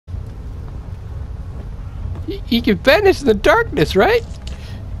He can vanish in the darkness, right?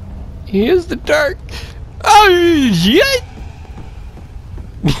 He is the dark. Oh, shit!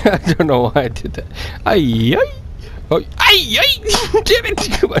 I don't know why I did that. Ay, ay. Oh, ay, ay. Damn it.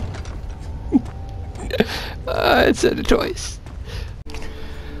 Come on. I said it twice.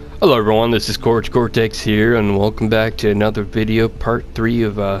 Hello everyone, this is Corich Cortex here, and welcome back to another video, part 3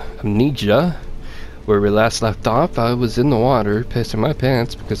 of Amnesia. Where we last left off, I was in the water, pissing my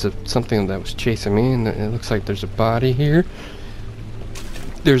pants because of something that was chasing me, and it looks like there's a body here.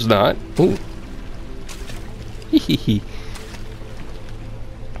 There's not. Ooh. Hehehe.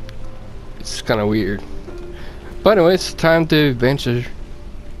 It's kind of weird. But anyway, it's time to venture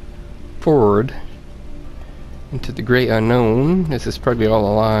forward into the great unknown. This is probably all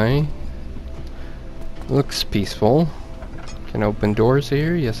a lie. Looks peaceful. Can I open doors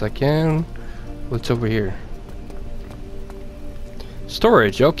here? Yes, I can. What's over here?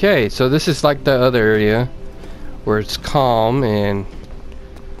 Storage. Okay, so this is like the other area where it's calm and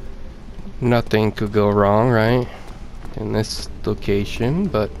nothing could go wrong, right? In this location,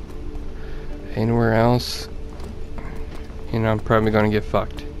 but anywhere else, you know, I'm probably gonna get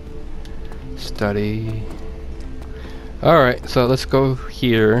fucked. Study. Alright, so let's go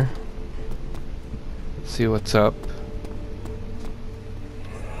here. See what's up.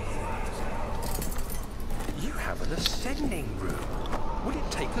 You have an ascending room. Will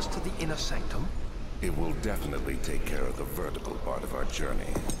it take us to the inner sanctum? It will definitely take care of the vertical part of our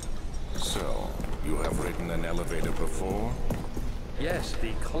journey. So, you have ridden an elevator before? Yes,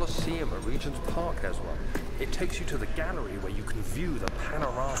 the Colosseum at Regent's Park has one. It takes you to the gallery where you can view the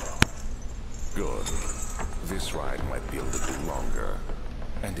panorama. Good. This ride might be a little longer,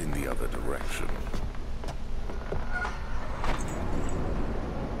 and in the other direction.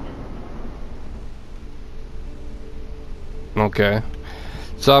 Okay.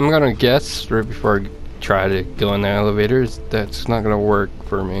 So I'm gonna guess right before I try to go in the elevators that's not gonna work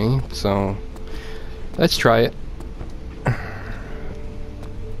for me. So let's try it.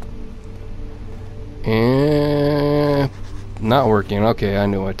 And not working. Okay, I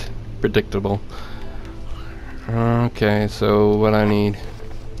knew it. Predictable. Okay, so what I need.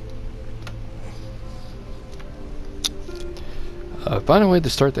 Find a way to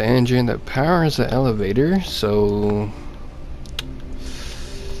start the engine that powers the elevator. So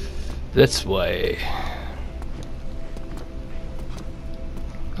this way.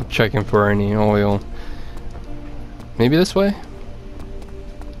 I'm checking for any oil. Maybe this way?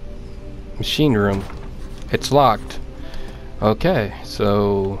 Machine room. It's locked. Okay,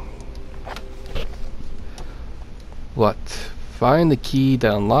 so what? Find the key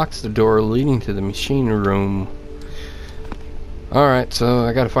that unlocks the door leading to the machine room. Alright, so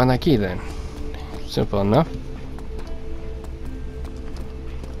I gotta find that key then. Simple enough.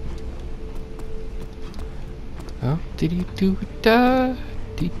 Oh, dee-dee-doo-da,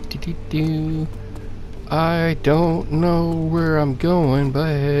 dee-dee-dee-doo. I don't know where I'm going, but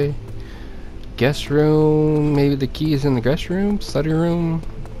hey. Guest room, maybe the key is in the guest room? Study room?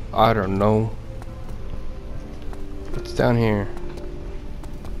 I don't know. What's down here?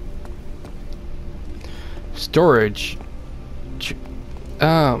 Storage.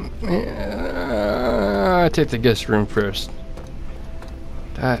 I take the guest room first.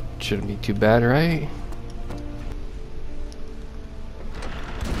 That shouldn't be too bad, right?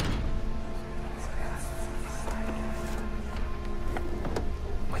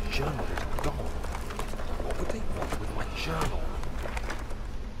 My journal is gone. What would they want with my journal?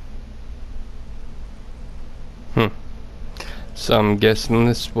 So I'm guessing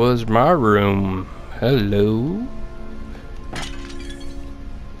this was my room. Hello.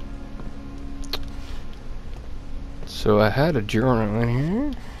 So I had a journal in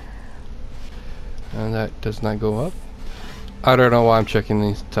here. And that does not go up. I don't know why I'm checking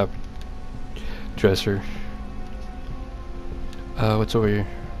these top dresser. What's over here?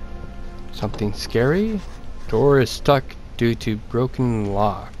 Something scary? Door is stuck due to broken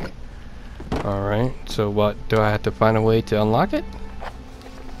lock. Alright, so what? Do I have to find a way to unlock it?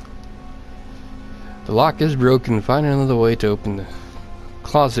 The lock is broken. Find another way to open the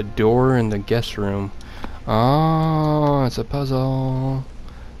closet door in the guest room. Oh, it's a puzzle.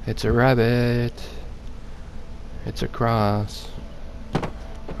 It's a rabbit. It's a cross.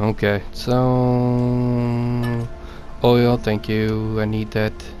 Okay, so oil, thank you. I need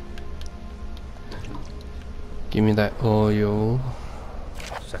that. Give me that oil.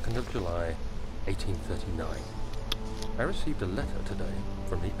 2nd of July, 1839. I received a letter today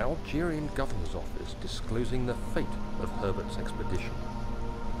from the Algerian governor's office disclosing the fate of Herbert's expedition.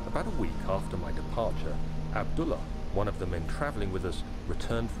 About a week after my departure, Abdullah, one of the men traveling with us,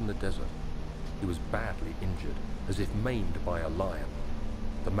 returned from the desert. He was badly injured, as if maimed by a lion.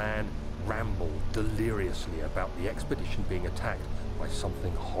 The man rambled deliriously about the expedition being attacked by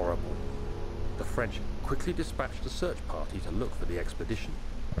something horrible. The French quickly dispatched a search party to look for the expedition.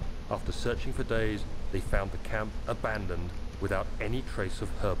 After searching for days, they found the camp abandoned without any trace of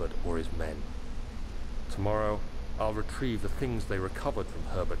Herbert or his men. Tomorrow, I'll retrieve the things they recovered from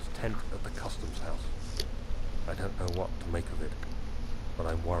Herbert's tent at the customs house. I don't know what to make of it, but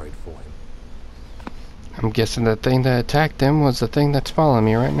I'm worried for him. I'm guessing the thing that attacked him was the thing that's following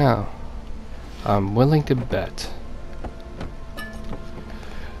me right now. I'm willing to bet.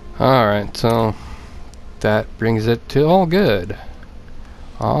 Alright, so that brings it to all good.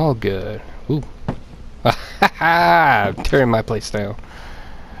 All good. Ooh. I'm tearing my place down.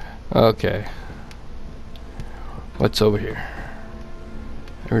 Okay. What's over here?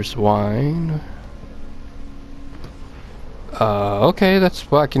 There's wine. Okay, that's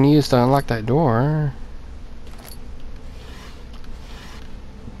what I can use to unlock that door.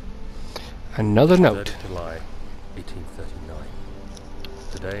 Another note. 3rd of July, 1839.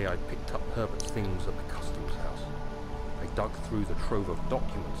 Today I picked up Herbert's things at the customs house. I dug through the trove of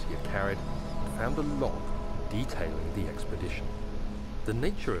documents he had carried and found a log detailing the expedition. The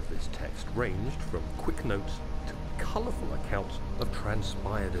nature of this text ranged from quick notes to colourful accounts of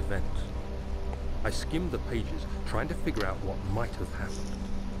transpired events. I skimmed the pages, trying to figure out what might have happened.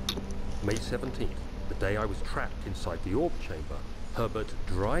 May 17th, the day I was trapped inside the orb chamber, Herbert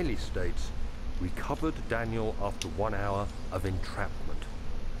dryly states, "Recovered Daniel after 1 hour of entrapment."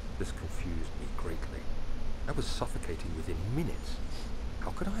 This confused me greatly. I was suffocating within minutes.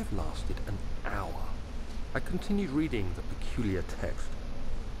 How could I have lasted an hour? I continued reading the peculiar text.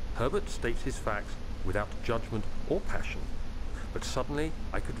 Herbert states his facts without judgment or passion, but suddenly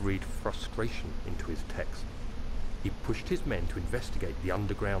I could read frustration into his text. He pushed his men to investigate the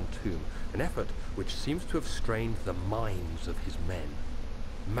underground tomb, an effort which seems to have strained the minds of his men.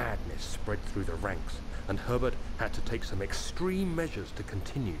 Madness spread through the ranks, and Herbert had to take some extreme measures to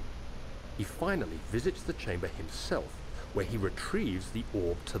continue. He finally visits the chamber himself, where he retrieves the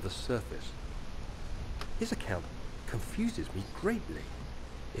orb to the surface. His account confuses me greatly.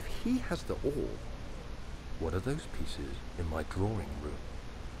 If he has the orb, what are those pieces in my drawing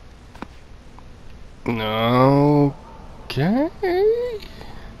room? Okay.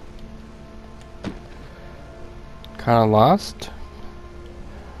 Kinda lost.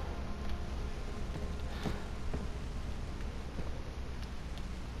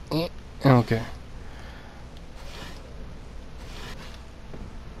 Okay.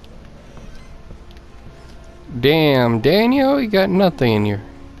 Damn, Daniel, you got nothing in your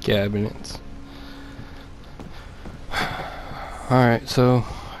cabinets. Alright, so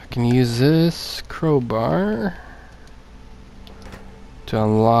I can use this crowbar to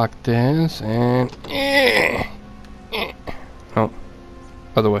unlock this and oh,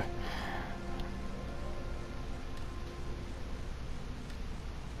 other way.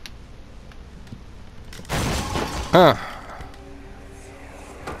 Huh.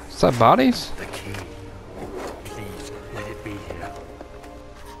 Is that bodies? The key. Please, let it be here.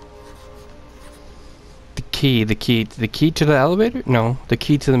 The key to the elevator? No, the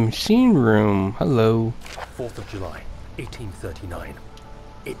key to the machine room. Hello. 4th of July, 1839.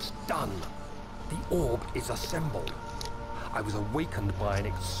 It's done. The orb is assembled. I was awakened by an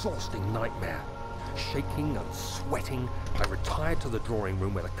exhausting nightmare. Shaking and sweating, I retired to the drawing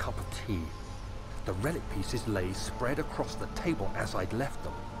room with a cup of tea. The relic pieces lay spread across the table as I'd left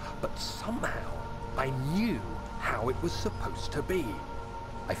them, but somehow I knew how it was supposed to be.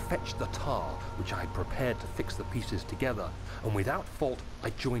 I fetched the tar, which I had prepared to fix the pieces together, and without fault I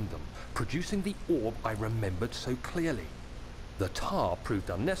joined them, producing the orb I remembered so clearly. The tar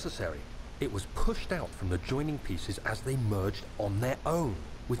proved unnecessary. It was pushed out from the joining pieces as they merged on their own,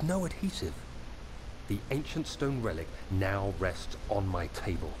 with no adhesive. The ancient stone relic now rests on my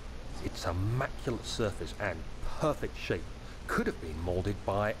table. Its immaculate surface and perfect shape could have been molded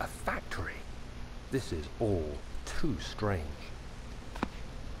by a factory. This is all too strange.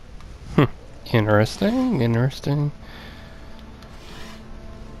 Interesting, interesting.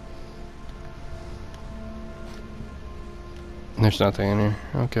 There's nothing in here.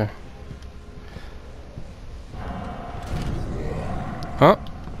 Okay. Huh?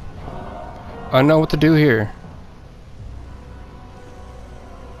 I know what to do here.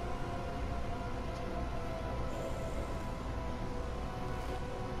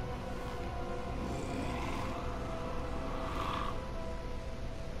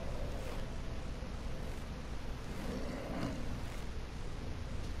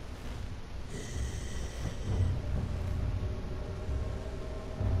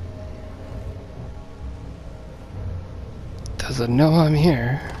 Does it know I'm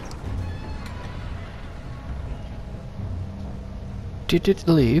here? Did it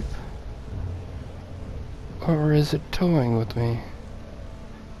leave? Or is it toying with me?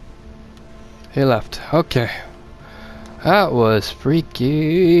 He left. Okay. That was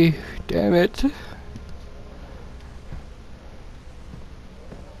freaky. Damn it.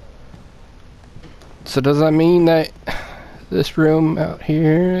 So does that mean that this room out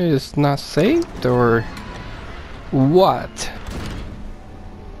here is not saved, or what?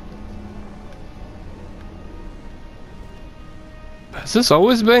 Has this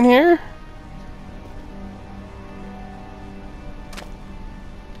always been here?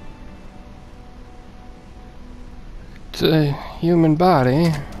 It's a human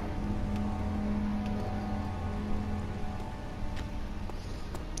body.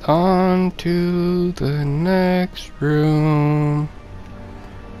 On to the next room.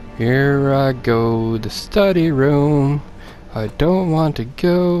 Here I go, the study room. I don't want to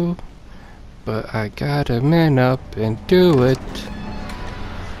go, but I gotta man up and do it.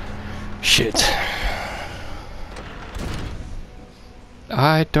 Shit.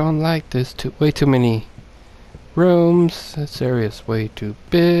 I don't like this. Way too many rooms. This area's way too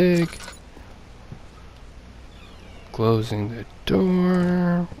big. Closing the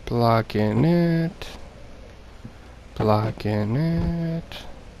door. Blocking it. Blocking it.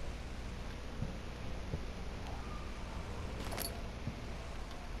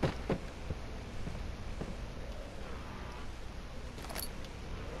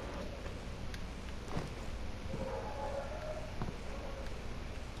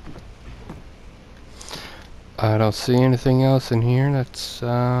 I don't see anything else in here that's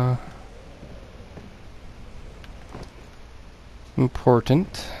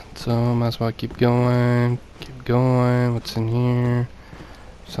important, so might as well keep going. Keep going. What's in here?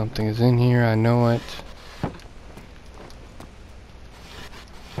 Something is in here, I know it.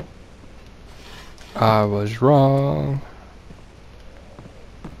 I was wrong.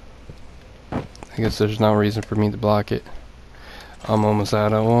 I guess there's no reason for me to block it. I'm almost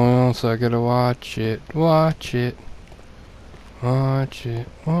out of oil, so I gotta watch it, watch it, watch it,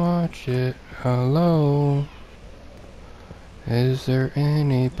 watch it. Hello? Is there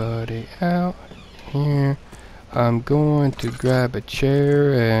anybody out here? I'm going to grab a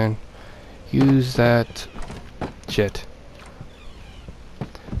chair and use that shit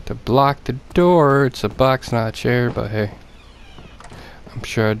to block the door. It's a box, not a chair, but hey. I'm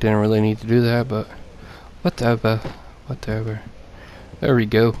sure I didn't really need to do that, but whatever, whatever. There we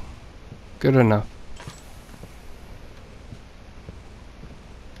go. Good enough.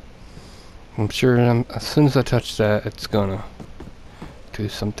 I'm sure as soon as I touch that, it's gonna do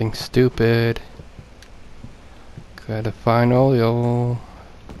something stupid. Gotta find oil.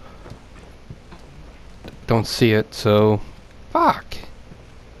 Don't see it, so fuck.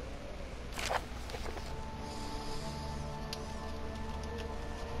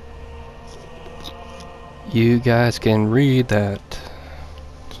 You guys can read that.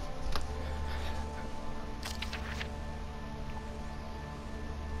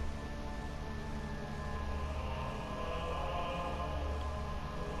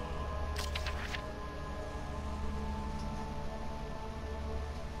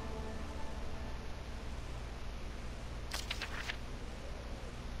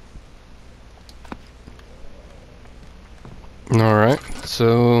 Alright,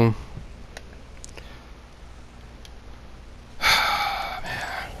 so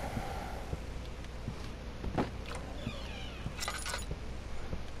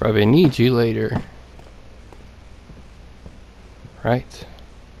probably need you later, right?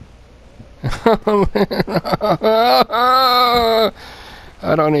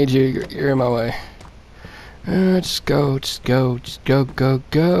 I don't need you, you're in my way. Just go, go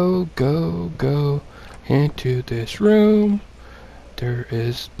into this room. There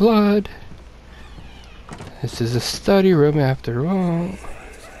is blood. This is a study room after all.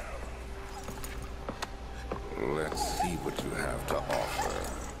 Let's see what you have to offer.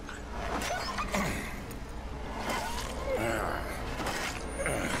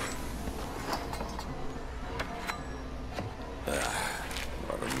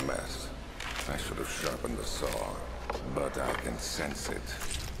 What a mess. I should have sharpened the saw, but I can sense it.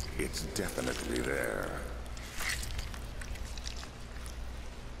 It's definitely there.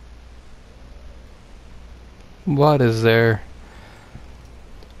 What is there?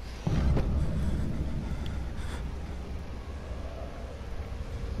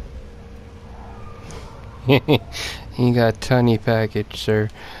 You got a tiny package, sir.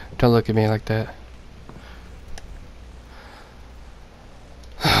 Don't look at me like that.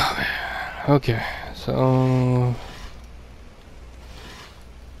 Oh man. Okay, so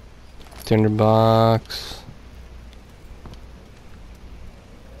Tinderbox.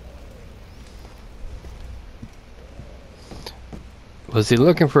 Was he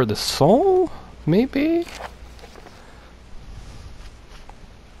looking for the soul? Maybe?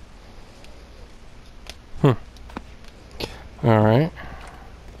 Alright.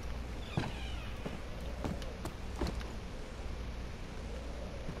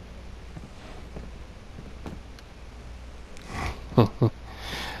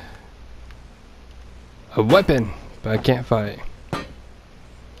 A weapon, but I can't fight.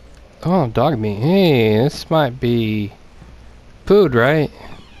 Oh, dog meat. Hey, this might be food, right?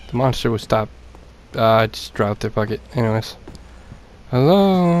 The monster would stop. I just dropped it. Fuck it. Anyways.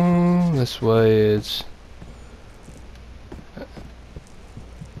 Hello. This way is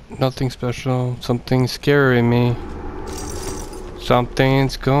nothing special. Something scaring me.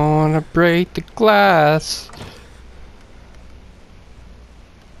 Something's gonna break the glass.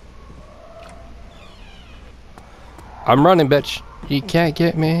 I'm running, bitch. You can't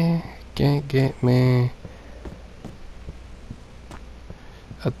get me. Can't get me.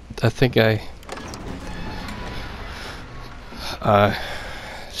 I think I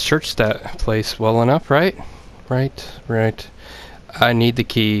searched that place well enough, right? Right. I need the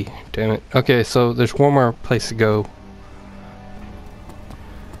key. Damn it. Okay, so there's one more place to go.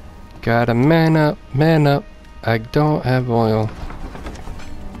 Gotta man up, man up. I don't have oil.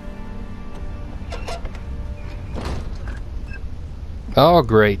 Oh,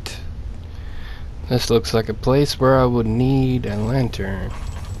 great. This looks like a place where I would need a lantern.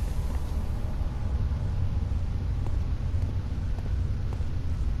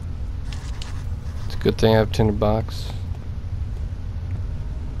 It's a good thing I have a tinderbox.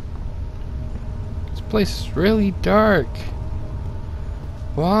 This place is really dark.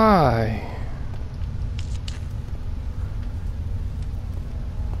 Why?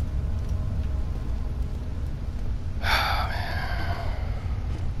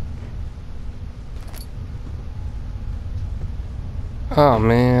 Oh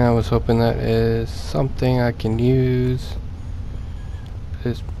man, I was hoping that is something I can use.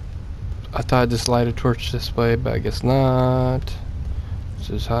 I thought I'd just light a torch this way, but I guess not.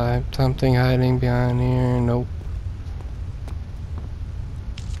 There's something hiding behind here. Nope.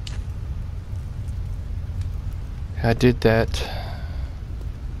 I did that.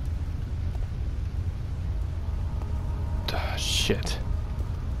 Shit.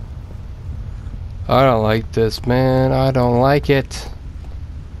 I don't like this, man. I don't like it.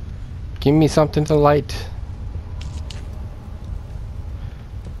 Give me something to light.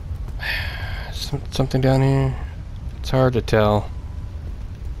 Something down here. It's hard to tell.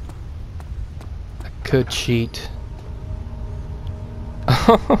 I could cheat.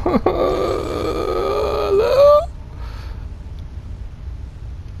 Hello?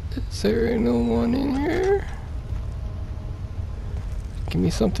 Is there no one in here? Give me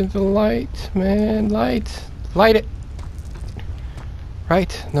something to light, man. Light it.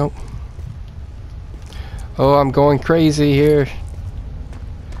 Right? Nope. Oh, I'm going crazy here.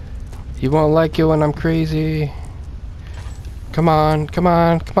 You won't like it when I'm crazy. Come on.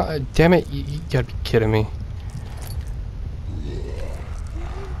 Damn it, you gotta be kidding me.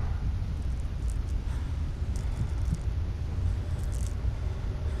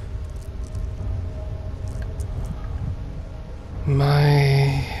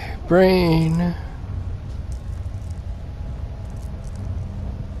 My brain.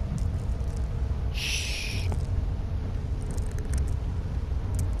 Shh.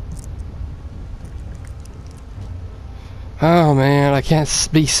 Oh man, I can't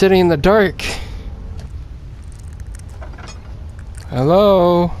be sitting in the dark.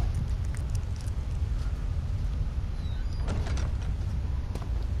 Hello?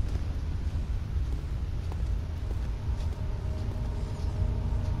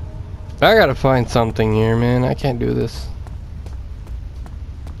 I gotta find something here, man. I can't do this.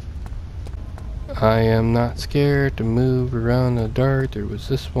 I am not scared to move around the dark. There was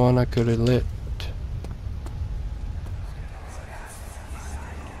this one I could have lit.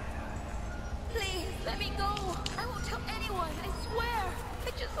 Please, let me go. I won't tell anyone, I swear.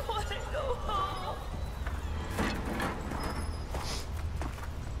 I just want to go home.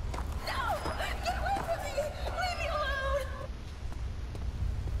 No! Get away from me! Leave me alone!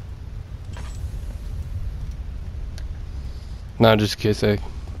 No, just in case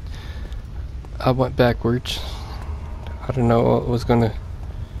I went backwards. I don't know what was gonna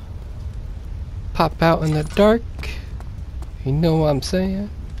pop out in the dark. You know what I'm saying?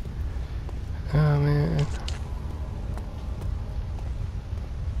 Oh man.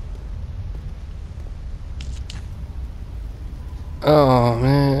 Oh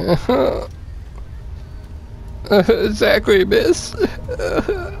man. Exactly, miss.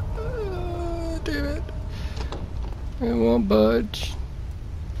 Damn it. It won't budge.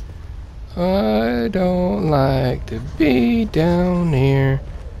 I don't like to be down here.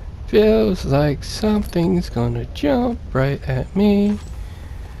 Feels like something's gonna jump right at me.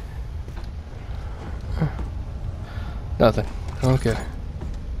 Nothing. Okay.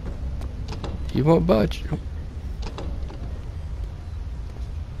 You won't budge.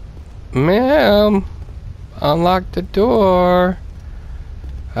 Ma'am, unlock the door.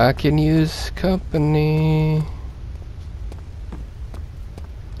 I can use company.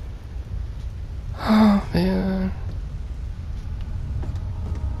 Oh man.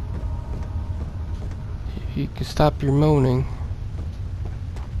 You can stop your moaning.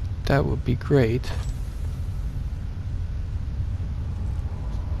 That would be great.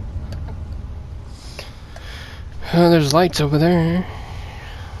 There's lights over there.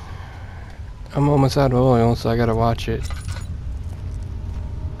 I'm almost out of oil, so I gotta watch it.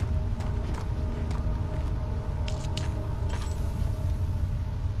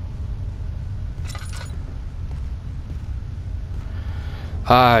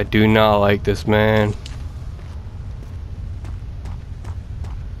 I do not like this, man.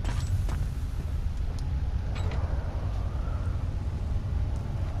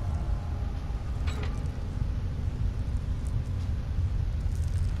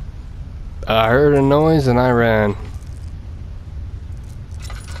 I heard a noise and I ran.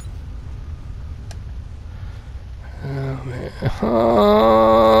 Oh man.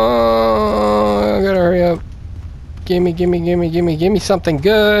 Oh, I gotta hurry up. Gimme something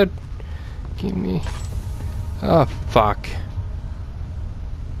good. Gimme. Oh, fuck.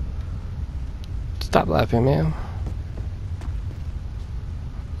 Stop laughing, ma'am.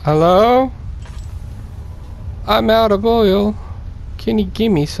 Hello? I'm out of oil. Can you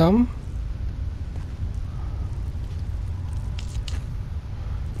give me some?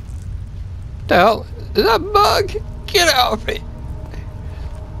 What the hell? Is that a bug? Get out of me.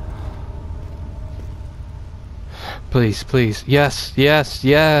 Please, please. Yes, yes,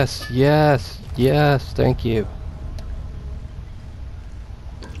 yes, yes, yes. Thank you.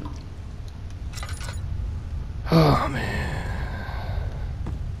 Oh, man.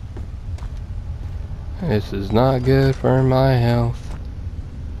 This is not good for my health.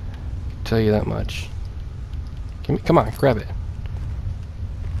 I'll tell you that much. Give me, come on, grab it.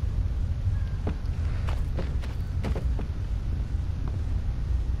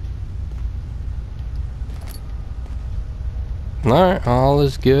 Alright, all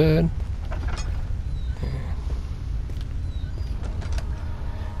is good.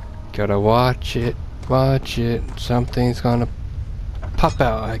 Gotta watch it, watch it. Something's gonna pop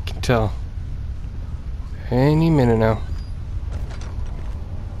out, I can tell. Any minute now.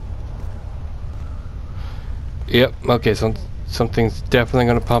 Yep, okay, so something's definitely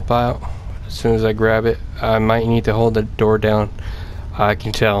gonna pop out. As soon as I grab it, I might need to hold the door down. I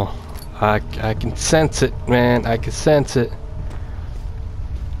can tell. I can sense it, man. I can sense it.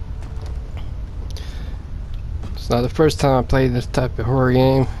 It's not the first time I played this type of horror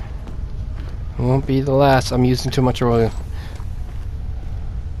game. It won't be the last. I'm using too much oil.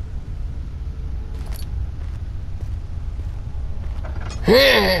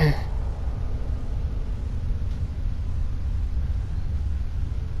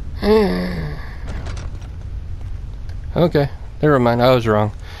 Okay, never mind. I was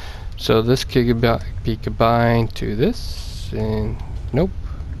wrong. So this could be combined to this, and nope.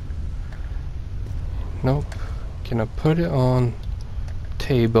 Nope. Can I put it on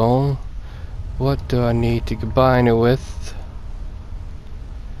table? What do I need to combine it with?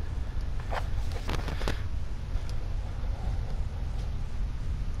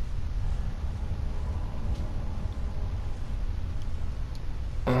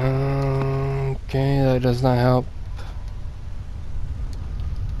 Okay, that does not help.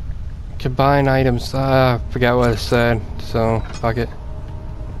 Combine items. I forgot what it said, so fuck it.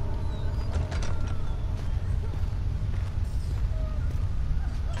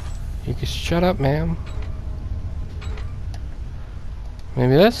 You can shut up, ma'am.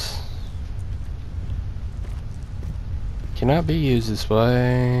 Maybe this? Cannot be used this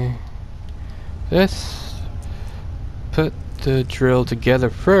way. This. Put the drill together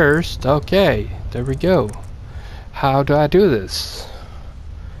first. Okay, there we go. How do I do this?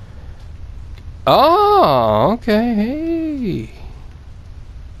 Oh, okay. Hey.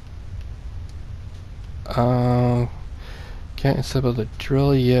 Can't assemble the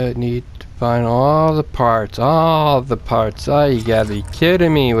drill yet. Need to find all the parts. All the parts. Oh, you gotta be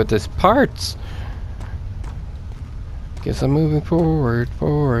kidding me with this parts. Guess I'm moving forward,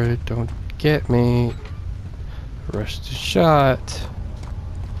 forward. Don't get me. Rush the shot.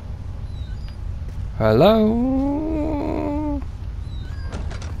 Hello?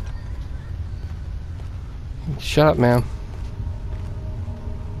 Shut up, ma'am.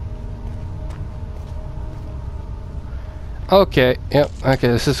 Okay, yep, okay,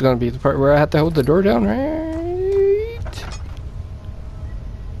 this is gonna be the part where I have to hold the door down, right?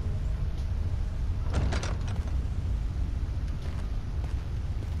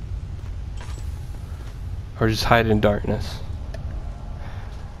 Or just hide in darkness.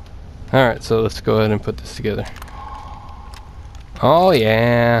 Alright, so let's go ahead and put this together. Oh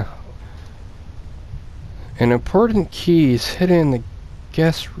yeah! An important key is hidden in the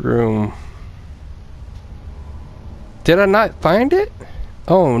guest room. Did I not find it?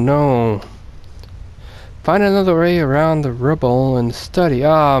 Oh no. Find another way around the rubble and study.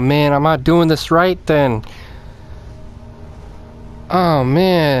 Oh man, I'm not doing this right then. Oh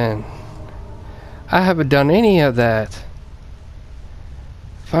man. I haven't done any of that.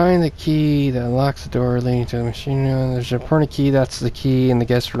 Find the key that unlocks the door leading to the machine room. There's an important key, that's the key in the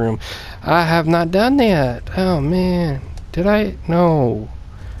guest room. I have not done that. Oh man. Did I? No.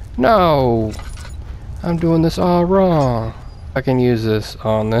 No. I'm doing this all wrong. I can use this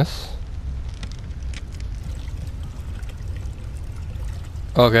on this.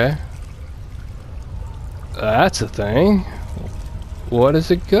 Okay. That's a thing. What is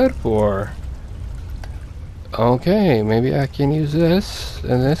it good for? Okay, maybe I can use this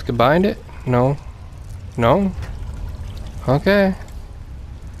and this, combine it? No. No? Okay.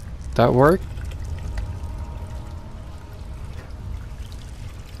 That worked?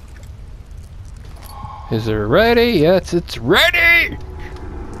 Is it ready? Yes, it's ready!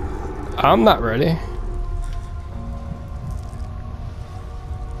 I'm not ready.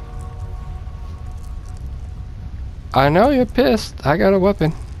 I know you're pissed. I got a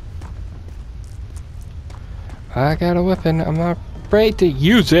weapon. I got a weapon. I'm not afraid to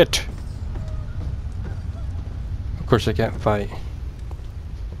use it. Of course I can't fight.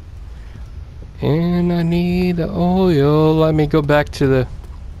 And I need the oil. Let me go back to the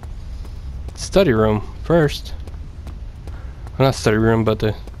study room first. Well, not study room, but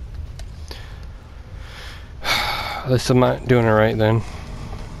the... At least I'm not doing it right then.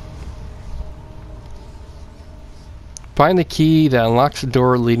 Find the key that unlocks the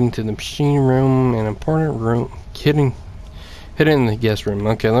door leading to the machine room, an important room hidden in the guest room.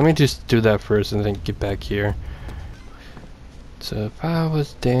 Okay, let me just do that first and then get back here. So if I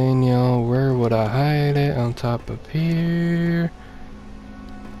was Daniel, where would I hide it? On top of here.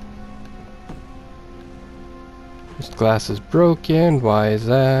 This glass is broken. Why is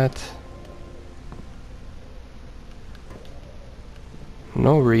that?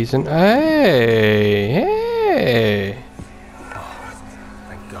 No reason. Hey! Hey! Oh,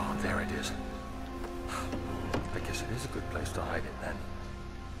 thank God, there it is. I guess it is a good place to hide it then.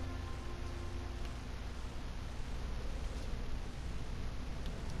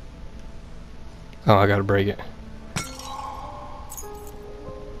 Oh, I gotta break it.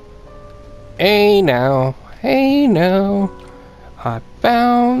 Hey now, hey now, I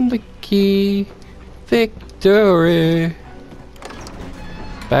found the key. Victory.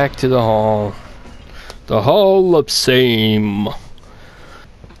 Back to the hall. The Hall of Shame.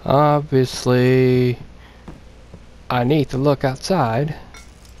 Obviously, I need to look outside.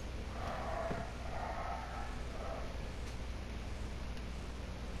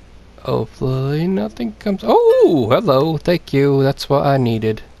 Hopefully nothing comes. Oh, hello. Thank you. That's what I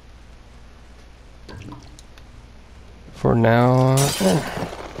needed. For now,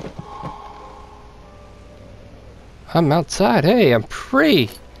 I'm outside. Hey, I'm free.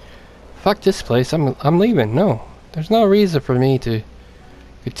 Fuck this place. I'm leaving. No, there's no reason for me to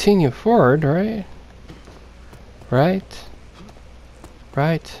continue forward, right? Right?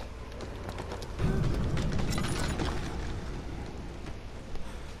 Right?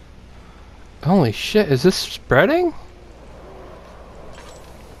 Holy shit, is this spreading?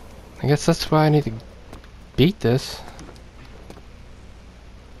 I guess that's why I need to beat this.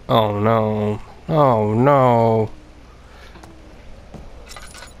 Oh no. Oh no.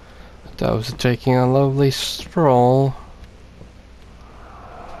 That was taking a lovely stroll.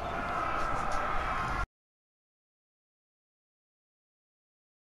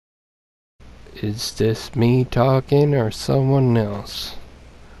 Is this me talking or someone else?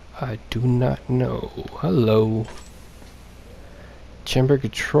 I do not know. Hello. Chamber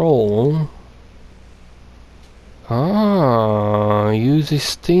control. Ah, use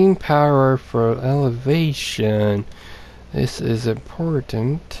steam power for elevation. This is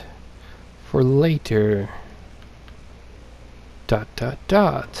important for later. Dot dot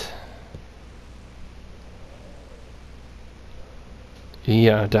dot.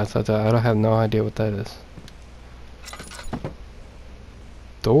 Yeah, dot dot dot. I don't have no idea what that is.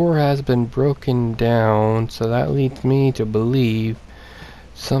 Door has been broken down, so that leads me to believe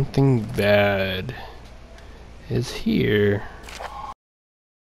something bad is here.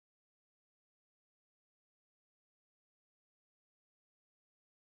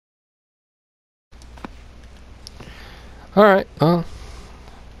 Alright, well,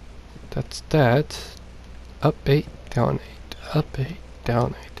 that's that. Up 8, down 8, up 8,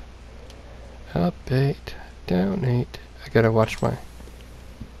 down 8, up 8, down 8. I gotta watch my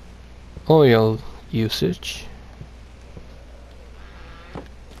oil usage.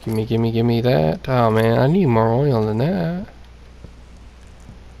 Gimme that. Oh man, I need more oil than that.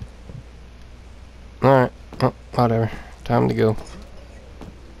 Alright, well, whatever. Time to go.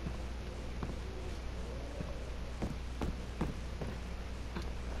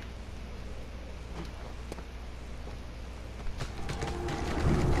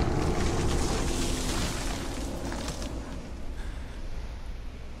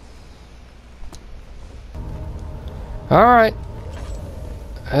 Alright.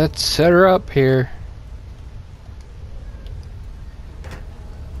 Let's set her up here.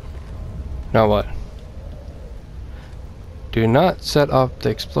 Now what? Do not set off the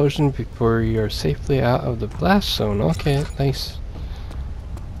explosion before you are safely out of the blast zone. Okay, nice.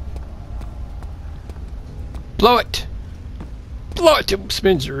 Blow it! Blow it to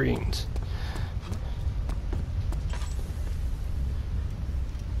smithereens!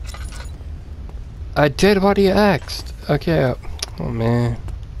 I did what he asked. Okay, oh man.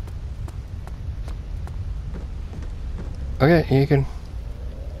 Okay, you can.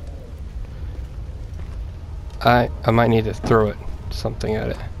 I might need to throw it, something at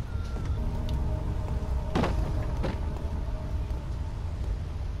it.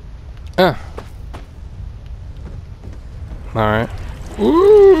 Alright.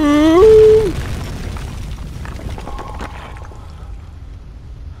 Ooh!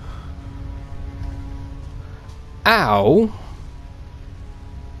 Ow!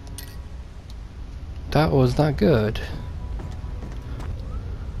 That was not good.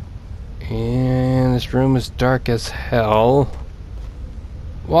 And this room is dark as hell.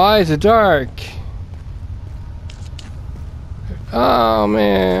 Why is it dark? Oh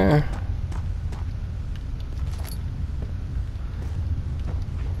man.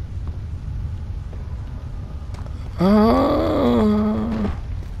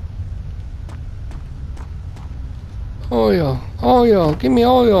 Oil, oil, give me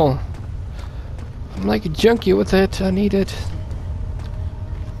oil. I'm like a junkie with it, I need it.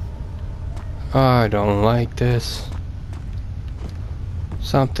 I don't like this.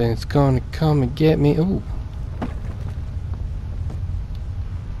 Something's gonna come and get me. Ooh.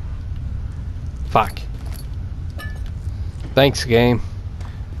 Fuck. Thanks, game.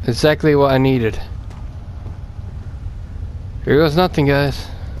 Exactly what I needed. Here goes nothing, guys.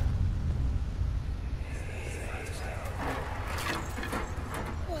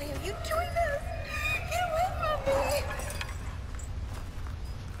 Why are you doing this? Get away from me!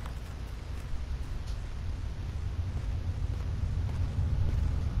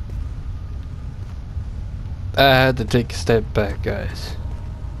 I had to take a step back, guys.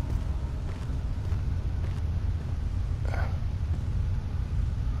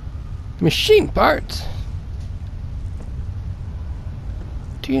 Machine parts.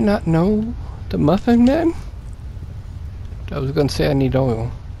 Do you not know the Muffin Man? I was gonna say I need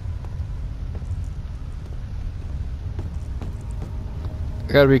oil.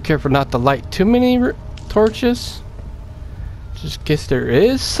 I gotta be careful not to light too many torches. Just in case there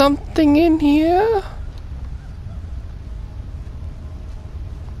is something in here.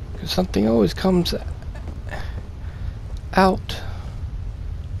 Because something always comes out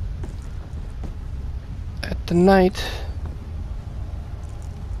at the night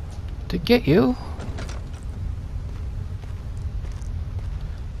to get you.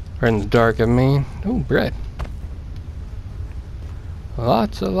 Or in the dark, I mean. Oh, bread.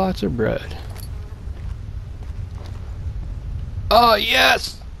 Lots of bread. Oh,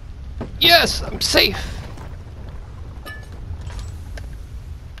 yes! Yes, I'm safe!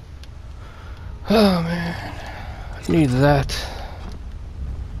 Oh, man. I need that.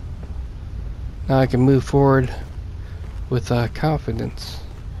 Now I can move forward with confidence.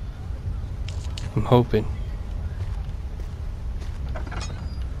 I'm hoping.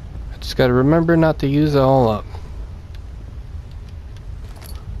 I just gotta remember not to use it all up.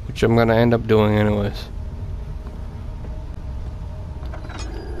 Which I'm gonna end up doing anyways.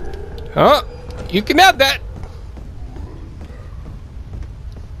 Oh! You can have that!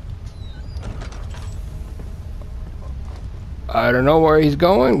 I don't know where he's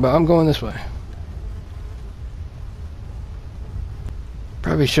going, but I'm going this way.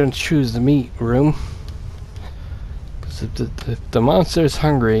 Probably shouldn't choose the meat room. Because if the monster's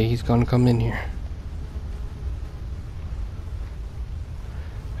hungry, he's gonna come in here.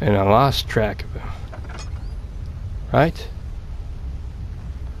 And I lost track of him. Right?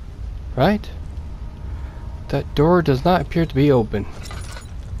 Right? That door does not appear to be open.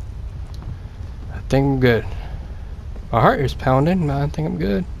 I think I'm good. My heart is pounding, but I think I'm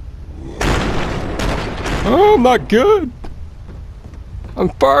good. Oh, I'm not good! I'm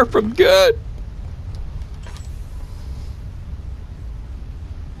far from good!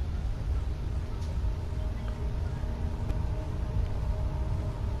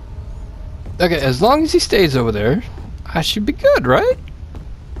 Okay, as long as he stays over there, I should be good, right?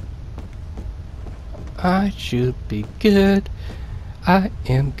 I should be good. I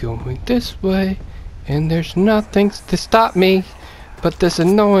am going this way, and there's nothing to stop me but this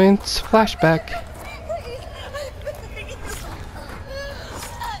annoyance flashback.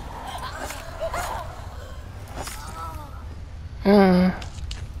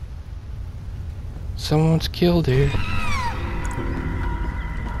 Someone's killed here.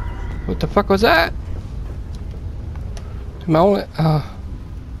 What the fuck was that? My only,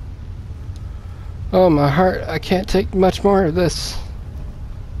 oh, my heart, I can't take much more of this.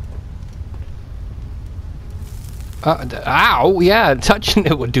 Ow, yeah, touching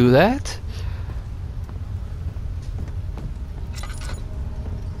it would do that.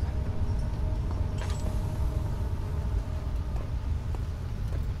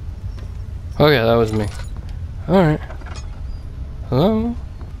 Okay, that was me. Alright. Hello?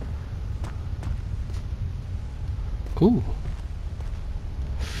 Ooh.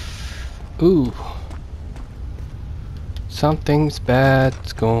 Ooh. Something's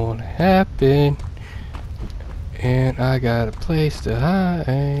bad's gonna happen. And I got a place to hide.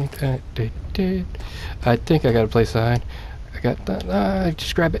 I think I got a place to hide. I got that.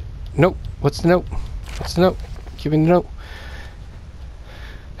 Just grab it. Nope. What's the note? What's the note? Give me the note.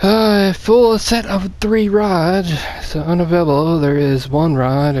 Full set of 3 rods. So unavailable. There is 1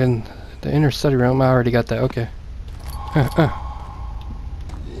 rod in the inner study room. I already got that. Okay.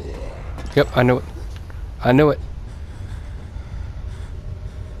 Yep, I knew it. I knew it.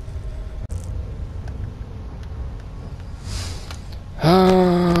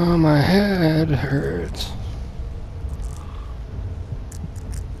 My head hurts.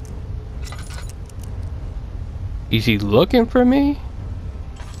 Is he looking for me?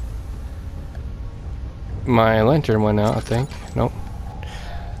 My lantern went out, I think. Nope.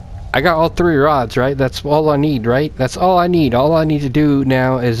 I got all 3 rods, right? That's all I need, right? That's all I need. All I need to do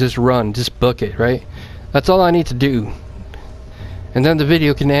now is just run. Just book it, right? That's all I need to do. And then the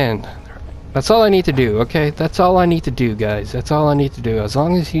video can end. That's all I need to do, okay? That's all I need to do, guys. That's all I need to do. As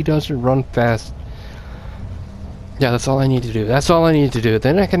long as he doesn't run fast. Yeah, that's all I need to do. That's all I need to do.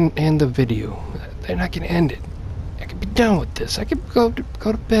 Then I can end the video. Then I can end it. I can be done with this. I can go to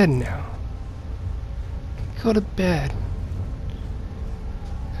bed now. Go to bed.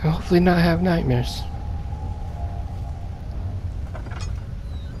 And hopefully not have nightmares.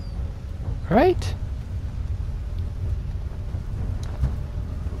 Right?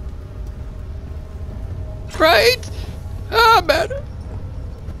 Right? Ah, man.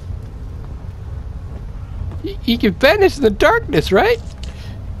 He can vanish in the darkness, right?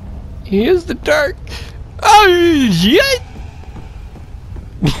 He is the dark. Oh, shit!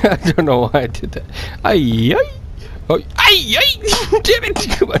 I don't know why I did that. Ay, ay. Oh, ay, ay. Damn it.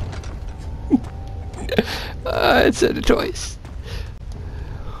 Come on. It said it twice.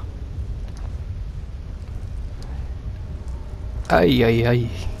 Ay, ay, ay.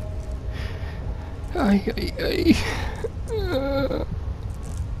 Ay, ay, ay.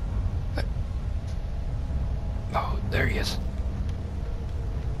 Oh, there he is.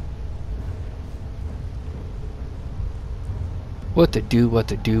 What to do, what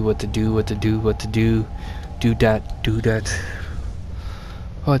to do, what to do, what to do, what to do. Do that, do that.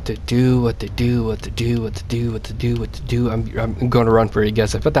 What to do, what to do, what to do, what to do, what to do, what to do. I'm gonna run for it,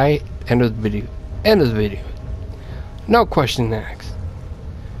 guess. If I die, end of the video. End of the video. No question asked.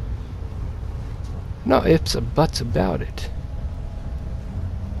 No ifs or buts about it.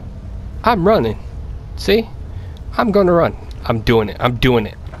 I'm running. See? I'm gonna run. I'm doing it. I'm doing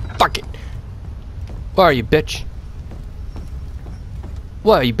it. Fuck it. Where are you, bitch?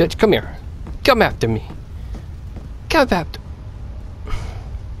 Where are you, bitch? Come here. Come after me. Come after.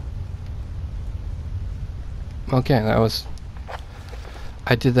 Okay, that was...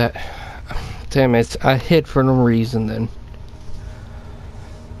 I did that. Damn it. I hid for no reason then.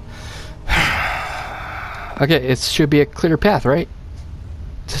 Okay, it should be a clear path, right?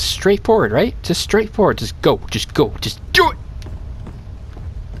 Just straightforward, right? Just straightforward. Just go. Just go. Just do it.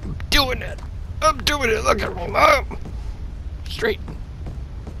 I'm doing it. I'm doing it. Look at me, Mom. Straight.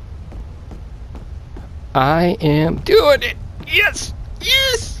 I am doing it. Yes.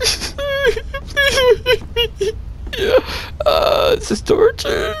 Yes. Yeah. This is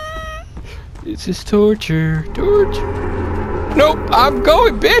torture. This is torture. Torture. Nope. I'm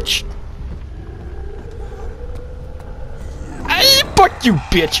going, bitch. Fuck you,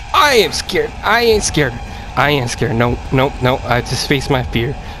 bitch! I am scared. I ain't scared. I ain't scared. No, no, no. I just face my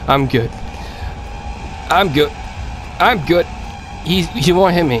fear. I'm good. I'm good. I'm good. He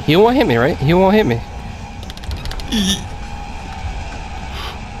won't hit me. He won't hit me, right? He won't hit me.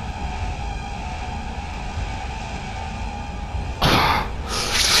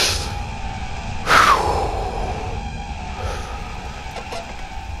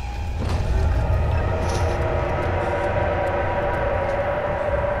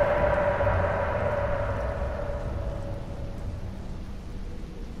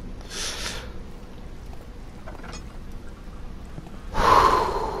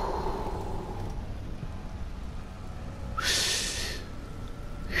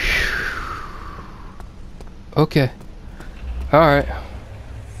 Okay. Alright.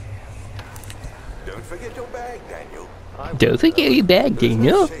 Don't forget your bag, Daniel. Don't forget your bag,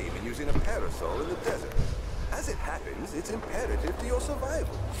 Daniel. There's no shame in using a parasol in the desert. As it happens, it's imperative to your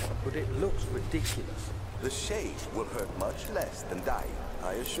survival. But it looks ridiculous. The shade will hurt much less than dying,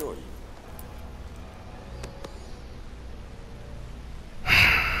 I assure you.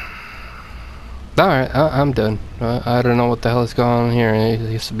 Alright, I'm done. I don't know what the hell is going on here. It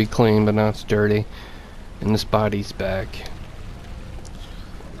used to be clean, but now it's dirty. And this body's back.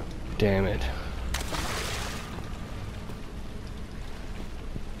 Damn it.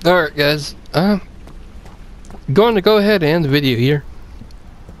 Alright guys, going to go ahead and end the video here.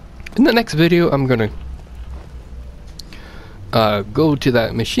 In the next video I'm gonna go to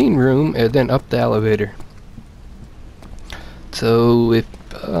that machine room and then up the elevator. So if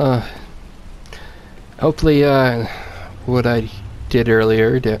hopefully what I did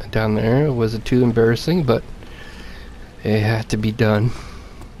earlier down there wasn't too embarrassing, but it had to be done.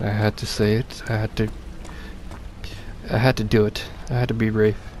 I had to say it. I had to do it. I had to be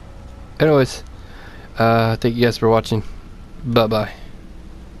brave. Anyways, thank you guys for watching. Bye bye.